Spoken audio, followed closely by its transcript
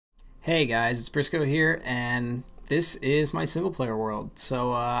Hey guys, it's Briscoe here, and this is my single player world.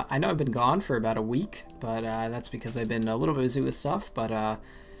 So I know I've been gone for about a week, but that's because I've been a little bit busy with stuff, but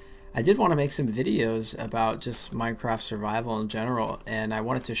I did want to make some videos about just Minecraft survival in general, and I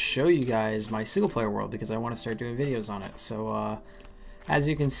wanted to show you guys my single player world because I want to start doing videos on it. So as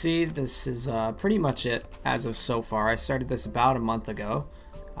you can see, this is pretty much it as of so far. I started this about a month ago.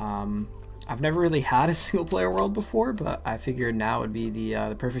 I've never really had a single player world before, but I figured now would be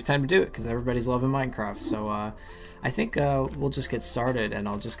the perfect time to do it because everybody's loving Minecraft. So I think we'll just get started, and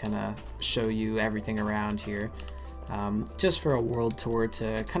I'll just kind of show you everything around here, just for a world tour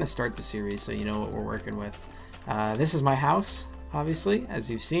to kind of start the series so you know what we're working with. This is my house, obviously, as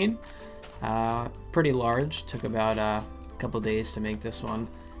you've seen. Pretty large, took about a couple days to make this one,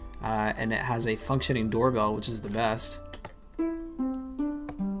 and it has a functioning doorbell, which is the best.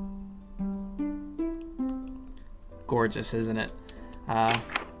 Gorgeous, isn't it?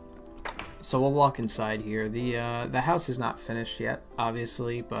 So we'll walk inside here. The house is not finished yet,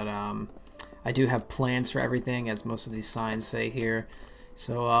 obviously, but I do have plans for everything, as most of these signs say here.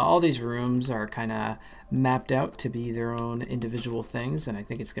 So all these rooms are kind of mapped out to be their own individual things, and I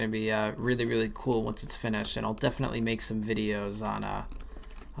think it's going to be really cool once it's finished. And I'll definitely make some videos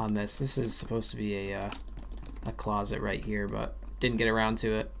on this. This is supposed to be a closet right here, but didn't get around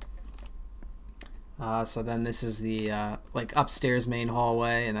to it. So then this is the like upstairs main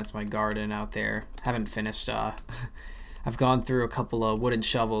hallway, and that's my garden out there. Haven't finished. I've gone through a couple of wooden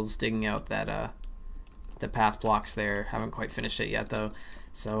shovels digging out that the path blocks there. Haven't quite finished it yet though.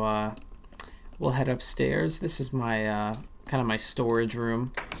 So we'll head upstairs. This is my kind of my storage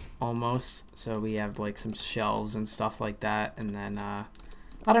room almost. So we have like some shelves and stuff like that, and then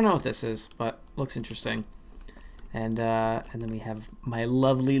I don't know what this is, but looks interesting. And then we have my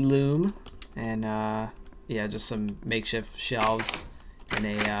lovely loom. And yeah, just some makeshift shelves and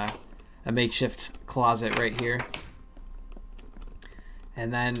a makeshift closet right here.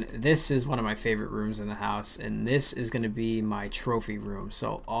 And then this is one of my favorite rooms in the house, and this is going to be my trophy room.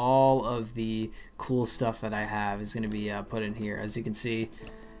 So all of the cool stuff that I have is going to be put in here. As you can see,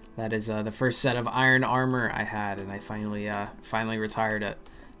 that is the first set of iron armor I had, and I finally retired it.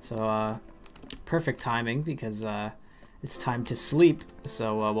 So perfect timing because it's time to sleep.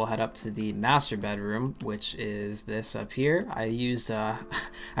 So we'll head up to the master bedroom, which is this up here. I used I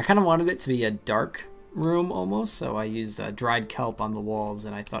kind of wanted it to be a dark room almost, so I used dried kelp on the walls,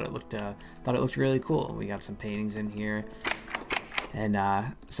 and I thought it looked really cool. We got some paintings in here, and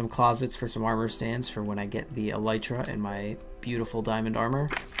some closets for some armor stands for when I get the elytra in my beautiful diamond armor.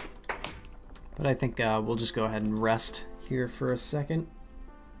 But I think we'll just go ahead and rest here for a second.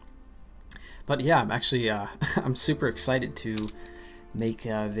 But yeah, I'm actually I'm super excited to make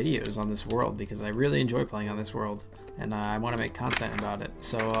videos on this world because I really enjoy playing on this world, and I want to make content about it.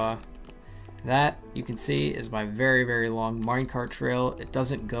 So that, you can see, is my very long minecart trail. It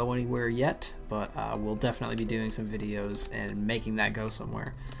doesn't go anywhere yet, but we'll definitely be doing some videos and making that go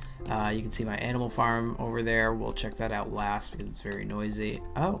somewhere. You can see my animal farm over there. We'll check that out last because it's very noisy.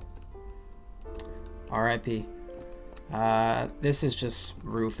 Oh, RIP. This is just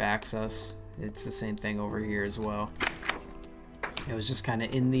roof access. It's the same thing over here as well. It was just kind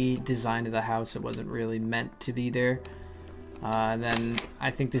of in the design of the house. It wasn't really meant to be there. Then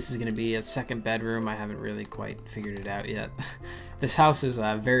I think this is going to be a second bedroom. I haven't really quite figured it out yet. This house is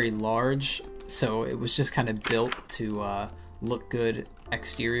very large, so it was just kind of built to look good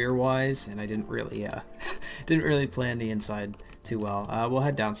exterior wise, and I didn't really plan the inside too well. We'll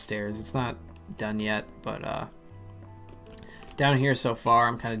head downstairs. It's not done yet, but down here so far,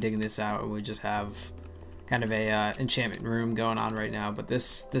 I'm kind of digging this out, and we just have kind of a enchantment room going on right now. But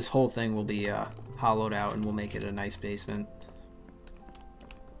this whole thing will be hollowed out, and we'll make it a nice basement.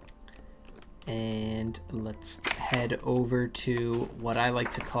 And let's head over to what I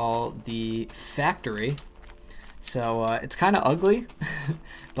like to call the factory. So it's kind of ugly,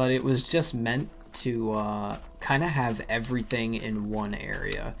 but it was just meant to kind of have everything in one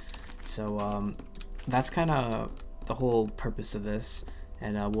area. So that's kind of the whole purpose of this,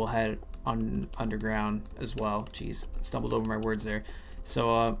 and we'll head on underground as well. Jeez, stumbled over my words there.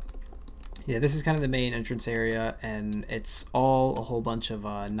 So yeah, this is kind of the main entrance area, and it's all a whole bunch of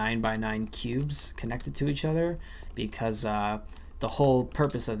 9x9 cubes connected to each other, because the whole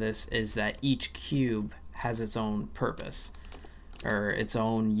purpose of this is that each cube has its own purpose, or its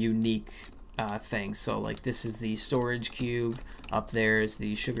own unique thing. So like this is the storage cube, up there is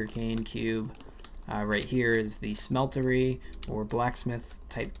the sugarcane cube, right here is the smeltery or blacksmith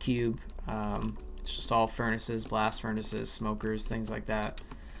type cube. It's just all furnaces, blast furnaces, smokers, things like that.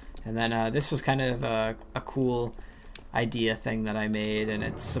 And then this was kind of a cool idea thing that I made, and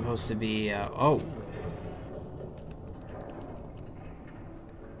it's supposed to be, oh.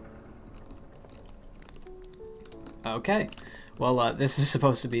 Okay. Well, this is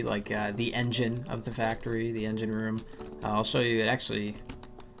supposed to be like the engine of the factory, the engine room. I'll show you it actually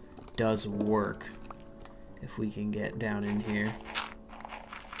does work if we can get down in here.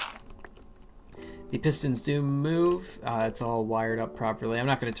 The pistons do move. It's all wired up properly. I'm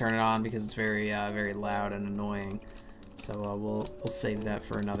not going to turn it on because it's very, very loud and annoying. So we'll save that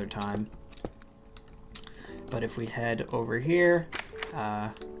for another time. But if we head over here,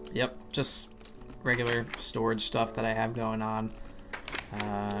 yep, just regular storage stuff that I have going on.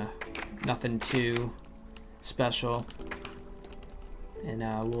 Nothing too special. And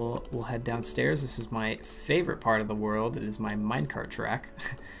we'll head downstairs. This is my favorite part of the world. It is my minecart track.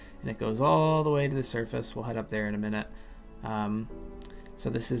 And it goes all the way to the surface. We'll head up there in a minute. So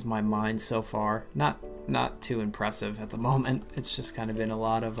this is my mine so far. Not too impressive at the moment. It's just kind of been a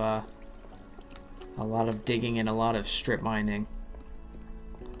lot of digging and a lot of strip mining.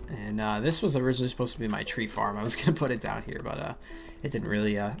 And this was originally supposed to be my tree farm. I was gonna put it down here, but it didn't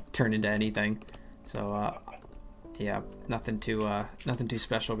really turn into anything. So yeah, nothing too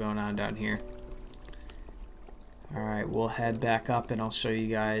special going on down here. All right, we'll head back up and I'll show you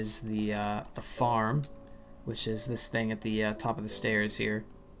guys the farm, which is this thing at the top of the stairs here.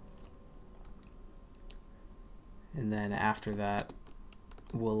 And then after that,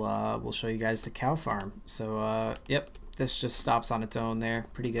 we'll show you guys the cow farm. So yep, this just stops on its own there.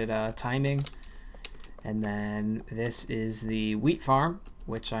 Pretty good timing. And then this is the wheat farm,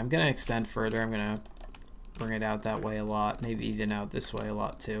 which I'm gonna extend further. I'm gonna bring it out that way a lot, maybe even out this way a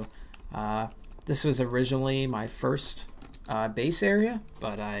lot too. This was originally my first base area,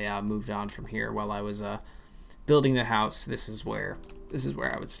 but I moved on from here while I was building the house. This is where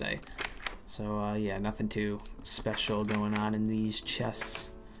I would stay. So yeah, nothing too special going on in these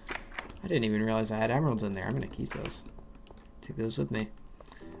chests. I didn't even realize I had emeralds in there. I'm gonna keep those. Take those with me.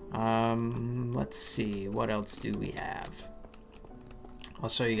 Let's see, what else do we have? I'll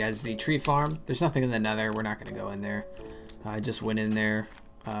show you guys the tree farm. There's nothing in the nether. We're not gonna go in there. I just went in there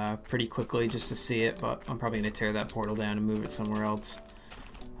pretty quickly just to see it, but I'm probably gonna tear that portal down and move it somewhere else.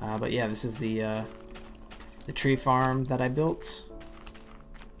 But yeah, this is the tree farm that I built.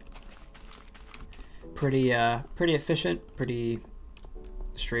 Pretty efficient, pretty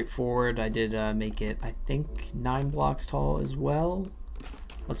straightforward. I did make it, I think, 9 blocks tall as well.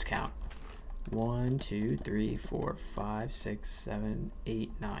 Let's count. 1, 2, 3, 4, 5, 6, 7,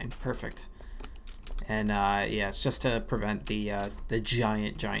 8, 9. Perfect. And yeah, it's just to prevent the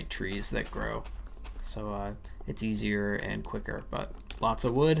giant trees that grow. So it's easier and quicker, but lots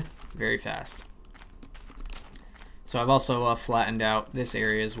of wood, very fast. So I've also flattened out this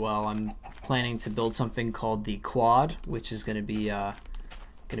area as well. I'm planning to build something called the quad, which is going to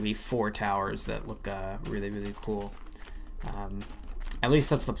be 4 towers that look really cool. At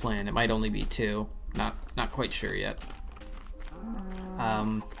least that's the plan. It might only be 2. Not quite sure yet.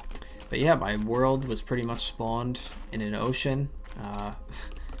 But yeah, my world was pretty much spawned in an ocean.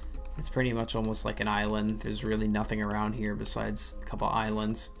 It's pretty much almost like an island. There's really nothing around here besides a couple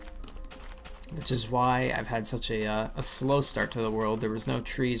islands, which is why I've had such a slow start to the world. There was no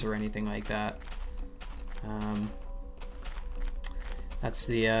trees or anything like that. That's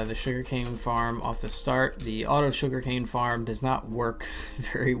the sugarcane farm off the start. The auto sugarcane farm does not work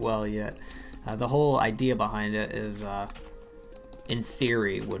very well yet. The whole idea behind it is, in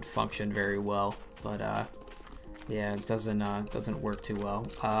theory, would function very well, but yeah, it doesn't work too well.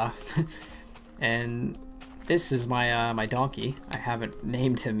 And this is my donkey. I haven't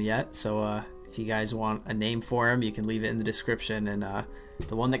named him yet, so if you guys want a name for him, you can leave it in the description, and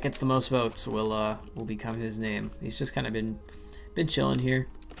the one that gets the most votes will become his name. He's just kind of been chilling here.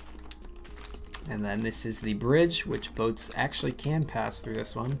 And then this is the bridge, which boats actually can pass through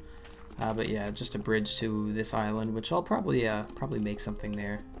this one. But yeah, just a bridge to this island, which I'll probably make something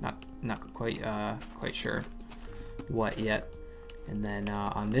there. Not quite sure what yet. And then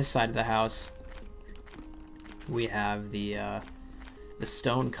on this side of the house, we have the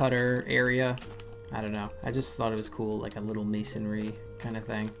stone cutter area. I don't know. I just thought it was cool, like a little masonry kind of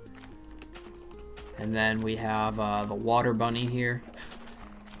thing. And then we have the water bunny here.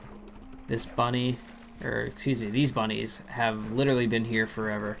 This bunny, or excuse me, these bunnies have literally been here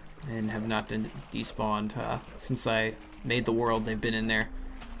forever and have not been despawned. Since I made the world, they've been in there.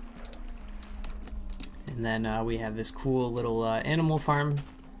 And then we have this cool little animal farm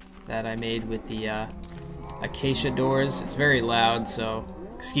that I made with the acacia doors. It's very loud, so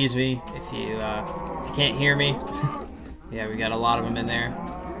excuse me if you can't hear me. Yeah, we got a lot of them in there.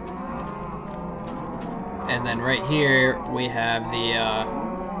 And then right here we have the,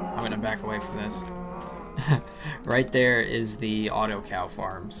 I'm gonna back away from this. Right there is the auto cow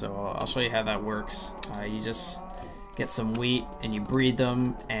farm. So I'll show you how that works. You just get some wheat and you breed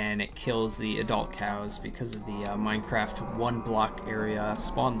them, and it kills the adult cows because of the Minecraft 1 block area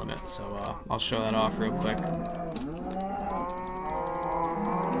spawn limit. So I'll show that off real quick.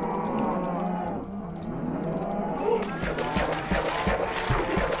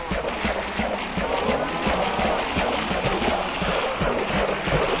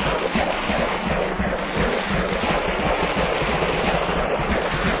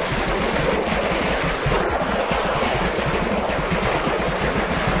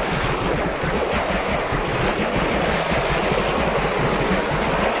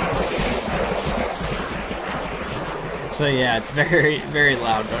 So yeah, it's very, very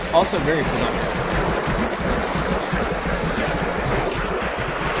loud, but also very productive.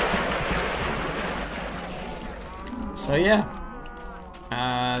 So yeah,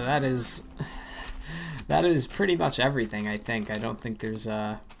 that is pretty much everything, I think. I don't think there's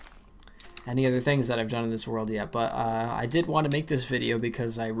any other things that I've done in this world yet, but I did want to make this video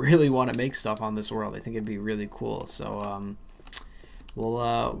because I really want to make stuff on this world. I think it'd be really cool. So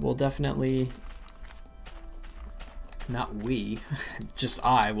we'll definitely. Not we, just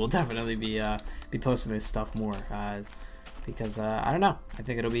I will definitely be posting this stuff more because I don't know, I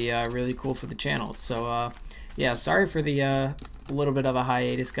think it'll be really cool for the channel. So yeah, sorry for the little bit of a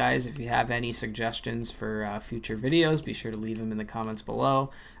hiatus, guys. If you have any suggestions for future videos, be sure to leave them in the comments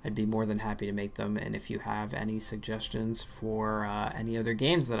below. I'd be more than happy to make them. And if you have any suggestions for any other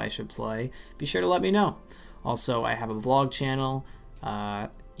games that I should play, be sure to let me know. Also, I have a vlog channel.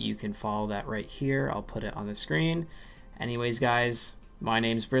 You can follow that right here. I'll put it on the screen. Anyways, guys, my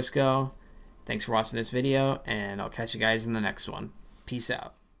name's Briscoe. Thanks for watching this video, and I'll catch you guys in the next one. Peace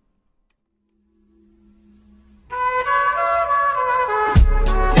out.